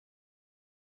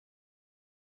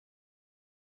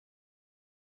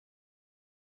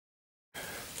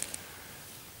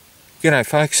G'day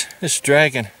folks, this is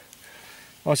Dragon,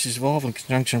 Aussie Survival in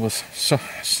conjunction with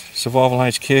Survival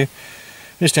HQ.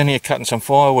 Just down here cutting some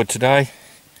firewood today,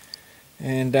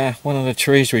 and one of the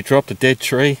trees we dropped, a dead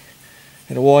tree,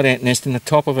 had a white ant nest in the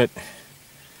top of it.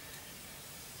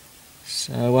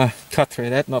 So cut through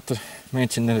that, not to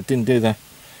mention that it didn't do the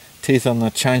teeth on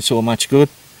the chainsaw much good.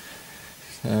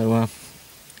 So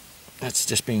that's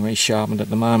just being resharpened at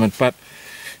the moment. But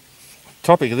the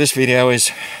topic of this video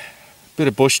is bit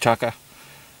of bush tucker,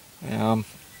 and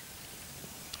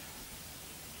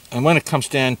when it comes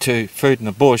down to food in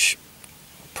the bush,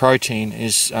 protein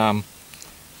is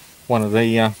one of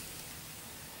the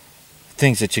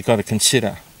things that you've got to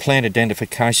consider. Plant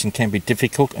identification can be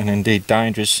difficult and indeed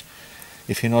dangerous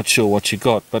if you're not sure what you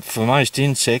got, but for most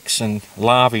insects and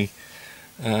larvae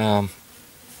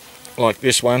like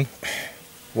this one,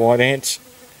 white ants,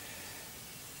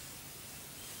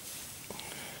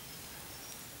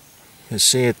 you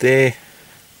see it there.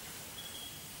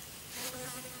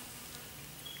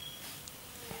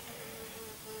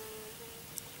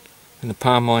 In the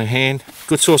palm of my hand,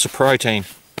 good source of protein.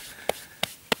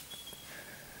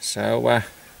 So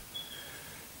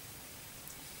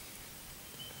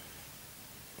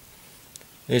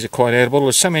these are quite edible.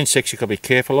 There's some insects you've got to be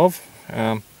careful of.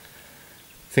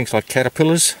 Things like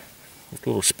caterpillars with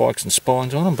little spikes and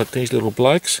spines on them, but these little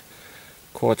blokes,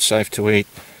 quite safe to eat.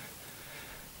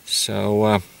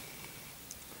 So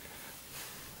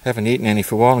haven't eaten any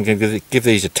for a while. I'm going to give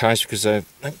these a taste because they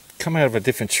come out of a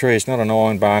different tree. It's not an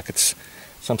ironbark, it's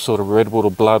some sort of redwood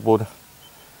or bloodwood.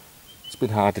 It's a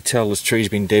bit hard to tell, this tree's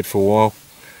been dead for a while.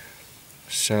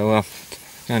 So I'm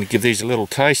going to give these a little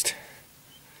taste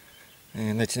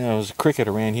and let you know there was a cricket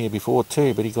around here before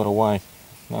too, but he got away.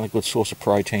 Another good source of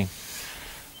protein.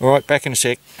 Alright, back in a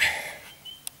sec.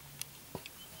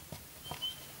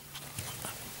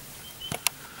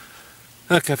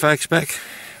 Okay folks, back.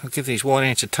 I'll give these white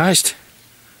ants a taste.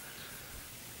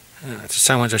 It's the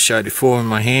same ones I showed before in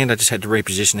my hand. I just had to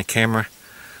reposition the camera.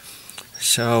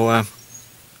 So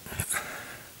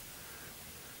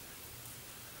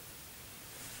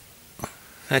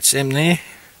that's them there.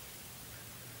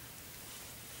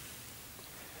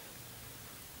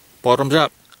 Bottoms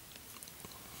up.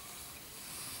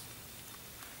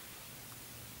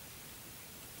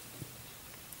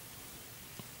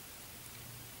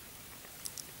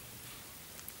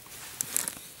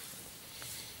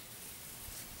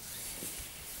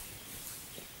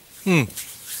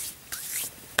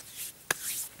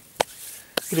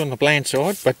 Good on the bland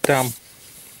side, but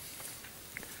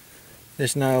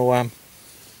there's no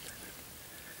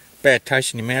bad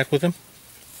taste in your mouth with them.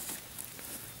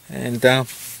 And of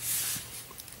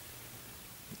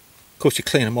course you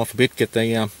clean them off a bit, get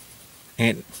the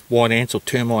white ants or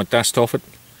termite dust off it.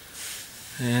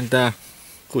 And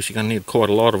of course you're going to need quite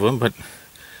a lot of them, but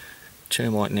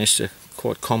termite nests are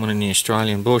quite common in the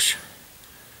Australian bush.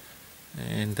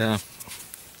 And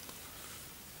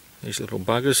these little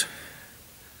buggers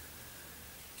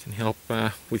can help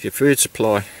with your food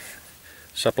supply,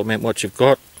 supplement what you've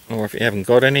got, or if you haven't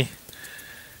got any,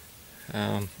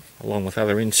 along with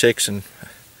other insects and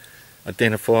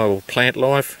identifiable plant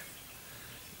life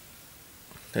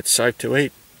that's safe to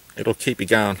eat. It'll keep you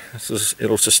going,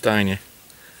 it'll sustain you.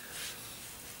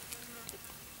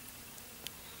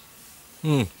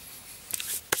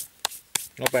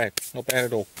 Not bad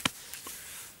at all.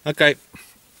 Okay,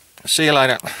 see you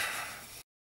later.